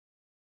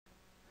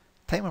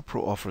Timer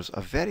Pro offers a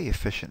very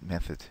efficient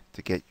method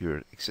to get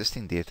your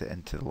existing data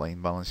into the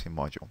line balancing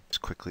module as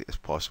quickly as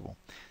possible.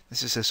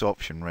 This is this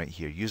option right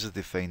here,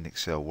 user-defined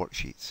Excel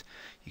worksheets.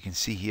 You can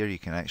see here you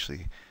can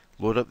actually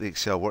load up the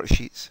Excel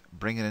worksheets,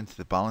 bring it into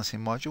the balancing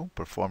module,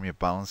 perform your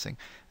balancing,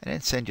 and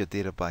then send your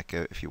data back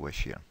out if you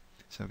wish here.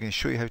 So I'm going to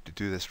show you how to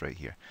do this right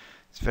here.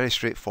 It's very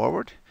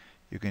straightforward.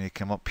 You're going to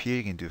come up here,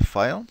 you can do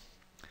File,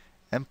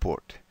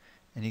 Import,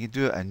 and you can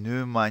do a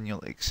new manual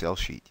Excel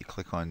sheet. You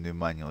click on New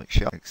Manual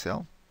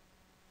Excel,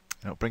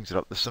 and it brings it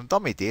up. There's some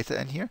dummy data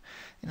in here.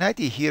 And the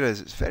idea here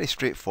is it's very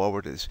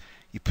straightforward. Is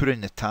you put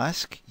in the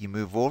task, you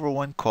move over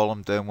one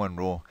column, down one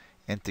row,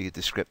 enter your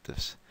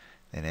descriptives,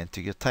 then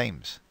enter your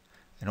times,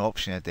 and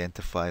optionally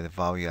identify the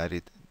value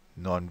added,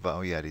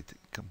 non-value added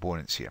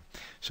components here.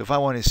 So if I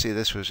want to say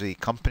this was a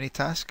company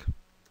task,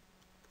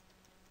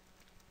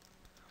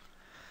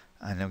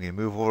 and I'm going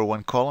to move over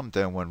one column,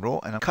 down one row,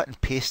 and I'll cut and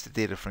paste the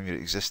data from your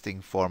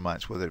existing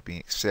formats, whether it be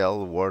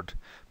Excel, Word,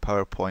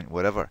 PowerPoint,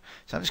 whatever.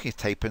 So I'm just going to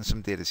type in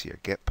some data here.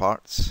 Get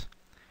parts.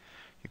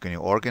 You're going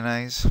to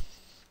organize.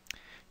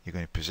 You're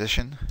going to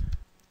position.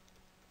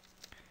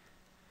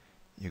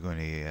 You're going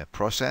to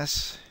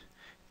process.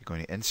 You're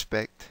going to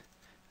inspect,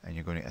 and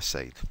you're going to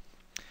assign.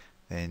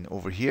 Then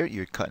over here,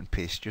 you cut and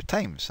paste your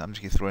times. I'm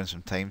just going to throw in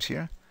some times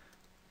here.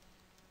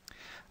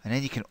 And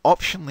then you can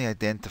optionally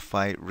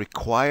identify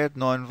required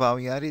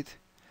non-value added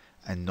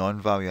and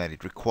non-value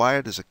added.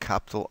 Required is a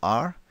capital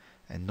R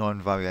and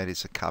non-value added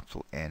is a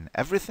capital N.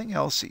 Everything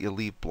else that you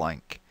leave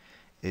blank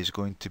is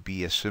going to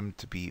be assumed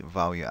to be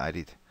value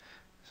added.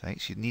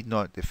 Right? So you need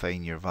not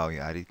define your value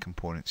added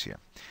components here.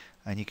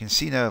 And you can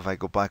see now if I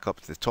go back up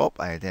to the top,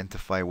 I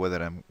identify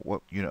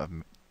what unit of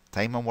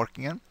time I'm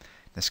working in. In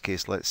this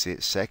case, let's say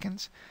it's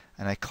seconds.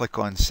 And I click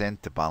on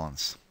Send to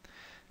Balance.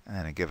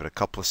 And I give it a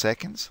couple of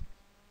seconds.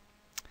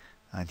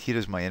 And here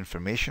is my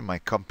information. My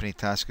company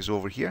task is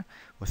over here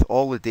with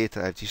all the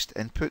data I've just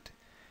input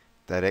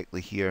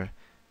directly here,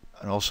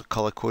 and also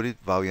color coded,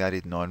 value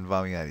added,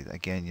 non-value added.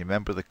 Again, you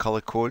remember the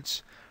color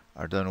codes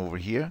are done over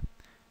here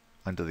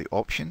under the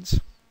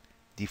options,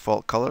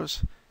 default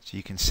colors, so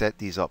you can set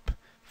these up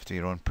to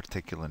your own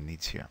particular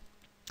needs here.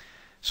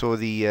 So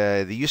the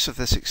use of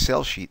this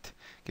Excel sheet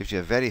gives you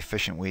a very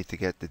efficient way to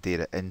get the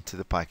data into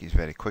the package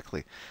very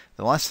quickly.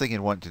 The last thing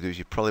you want to do is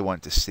you probably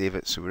want to save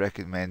it, so we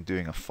recommend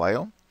doing a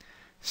file,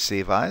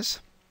 save as,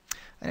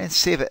 and then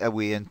save it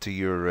away into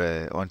your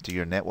onto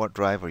your network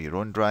drive or your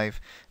own drive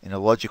in a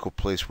logical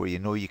place where you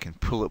know you can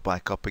pull it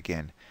back up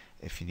again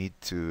if you need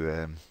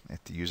to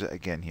use it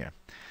again here.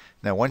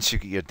 Now once you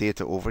get your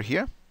data over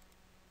here,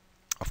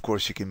 of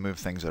course you can move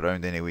things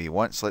around any way you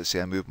want. So let's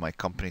say I move my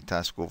company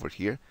task over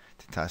here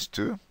to task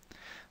 2,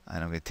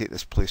 and I'm going to take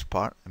this place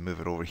part and move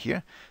it over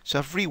here. So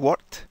I've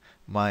reworked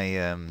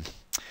my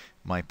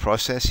my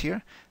process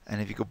here,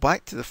 and if you go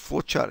back to the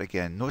flowchart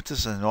again,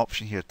 notice there's an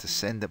option here to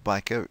send it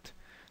back out.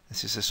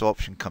 This is this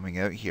option coming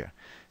out here.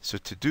 So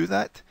to do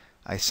that,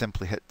 I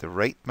simply hit the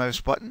right mouse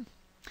button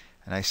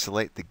and I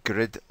select the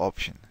grid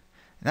option,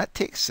 and that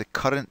takes the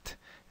current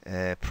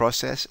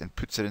process and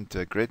puts it into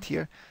a grid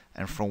here,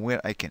 and from where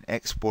I can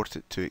export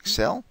it to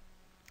Excel,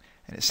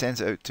 and it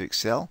sends it out to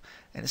Excel,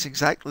 and it's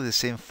exactly the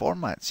same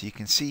format. So you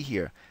can see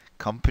here,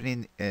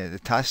 company, the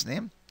task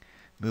name,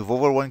 move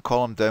over one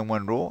column, down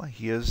one row,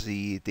 here's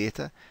the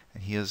data,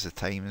 and here's the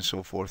time and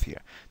so forth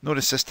here.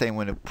 Notice this time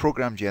when the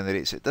program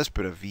generates, it does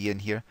put a V in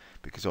here,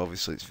 because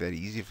obviously it's very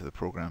easy for the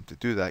program to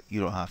do that.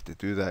 You don't have to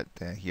do that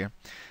here.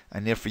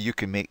 And therefore you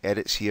can make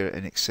edits here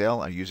in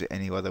Excel or use it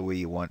any other way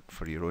you want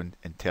for your own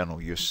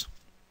internal use.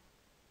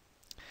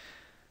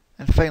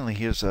 And finally,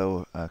 here's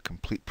a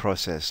complete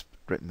process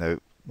written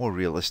out, more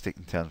realistic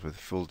in terms with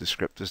full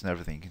descriptors and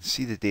everything. You can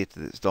see the data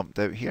that's dumped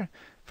out here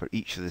for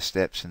each of the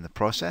steps in the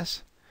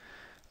process,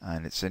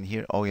 and it's in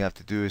here. All you have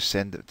to do is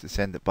send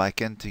it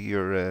back into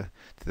your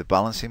to the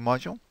balancing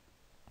module.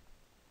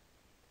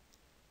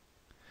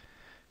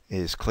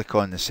 Is click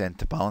on the Send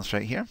to Balance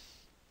right here,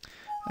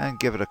 and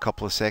give it a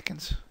couple of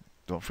seconds.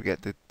 Don't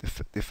forget to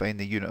define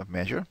the unit of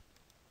measure,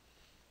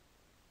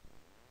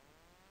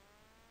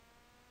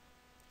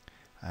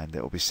 and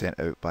it will be sent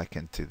out back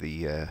into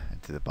the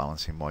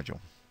balancing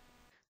module.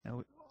 Now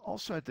we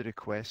also had the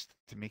request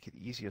to make it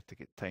easier to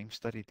get time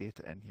study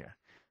data in here,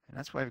 and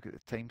that's why we've got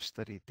the time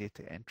study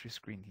data entry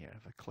screen here.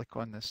 If I click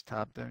on this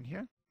tab down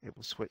here, it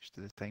will switch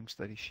to the time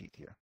study sheet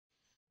here.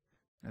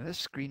 Now this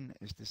screen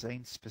is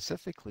designed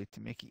specifically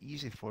to make it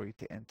easy for you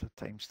to enter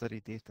time study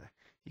data.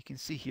 You can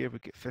see here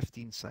we've got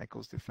 15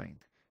 cycles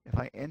defined. If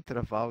I enter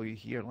a value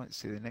here, let's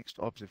say the next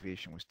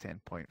observation was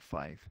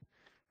 10.5,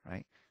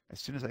 right?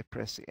 As soon as I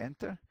press the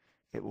enter,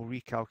 it will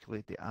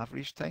recalculate the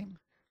average time,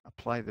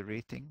 apply the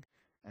rating,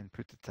 and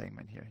put the time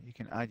in here. You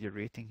can add your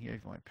rating here.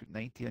 If you want to put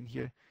 90 in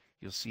here,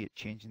 you'll see it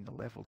changing the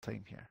level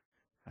time here,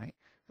 right?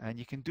 And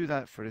you can do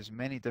that for as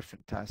many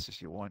different tasks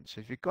as you want. So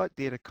if you've got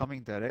data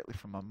coming directly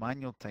from a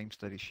manual time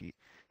study sheet,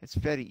 it's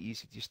very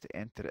easy just to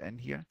enter it in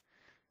here.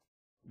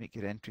 Make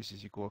your entries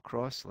as you go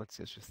across. So let's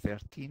say this was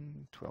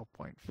 13,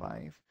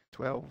 12.5,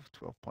 12,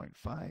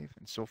 12.5,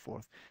 and so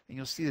forth. And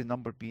you'll see the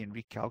number being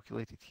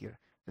recalculated here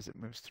as it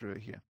moves through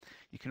here.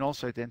 You can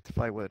also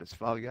identify whether it's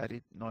value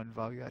added,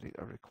 non-value added,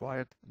 or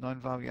required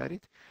non-value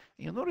added.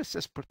 And you'll notice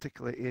this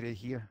particular area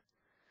here,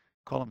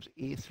 columns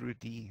A through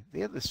D,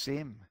 they're the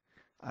same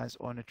as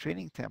on a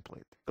training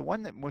template. The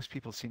one that most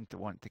people seem to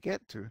want to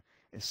get to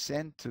is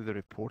send to the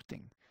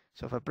reporting.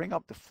 So if I bring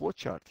up the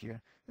flowchart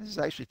here, this is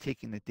actually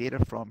taking the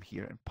data from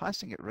here and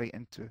passing it right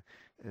into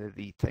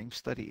the time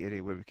study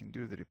area where we can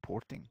do the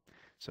reporting.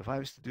 So if I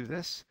was to do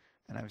this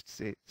and I was to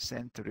say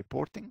send to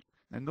reporting,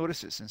 now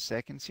notice it's in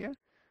seconds here.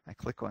 I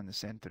click on the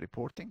send to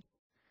reporting,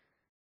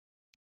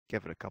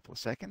 give it a couple of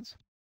seconds.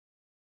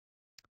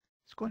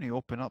 It's going to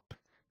open up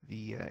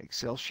the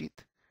Excel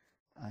sheet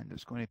and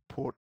it's going to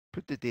put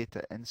the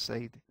data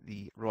inside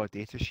the raw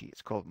data sheet.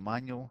 It's called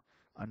manual_time.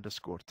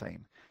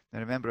 Now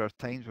remember, our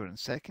times were in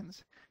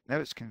seconds. Now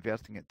it's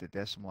converting it to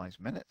decimalized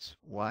minutes.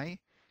 Why?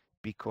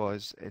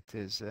 Because it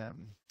is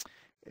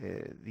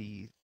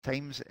the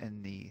times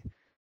in the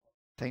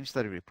time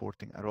study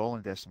reporting are all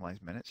in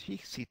decimalized minutes. Here you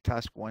can see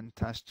task 1,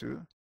 task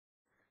 2,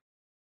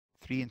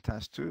 3 in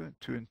task 2,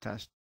 2 in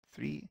task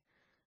 3,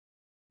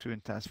 2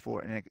 in task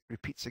 4, and it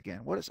repeats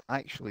again. What it's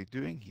actually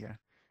doing here,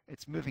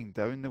 it's moving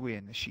down the way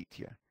in the sheet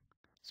here.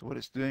 So what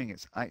it's doing,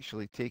 it's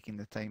actually taking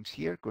the times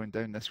here, going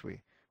down this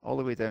way, all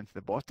the way down to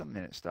the bottom,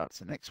 then it starts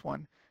the next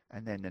one,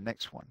 and then the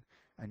next one.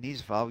 And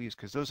these values,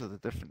 because those are the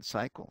different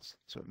cycles,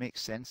 so it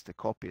makes sense to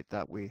copy it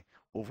that way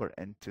over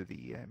into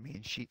the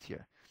main sheet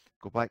here.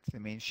 Go back to the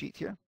main sheet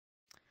here.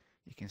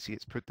 You can see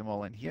it's put them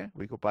all in here.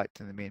 We go back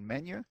to the main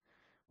menu.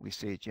 We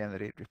say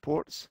generate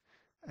reports,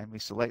 and we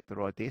select the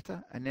raw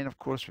data. And then, of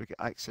course, we get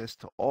access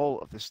to all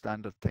of the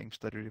standard time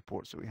study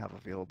reports that we have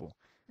available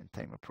in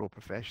Timer Pro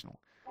Professional.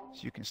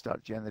 So you can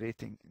start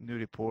generating new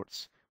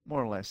reports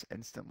more or less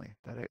instantly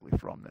directly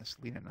from this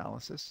lean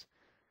analysis.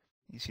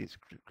 You see it's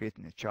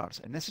creating the charts.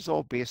 And this is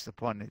all based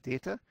upon the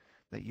data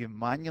that you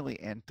manually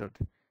entered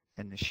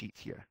in the sheet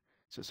here.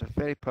 So it's a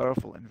very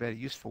powerful and very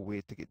useful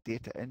way to get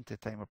data into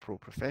Timer Pro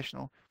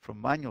Professional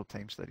from manual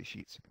time study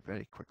sheets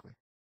very quickly.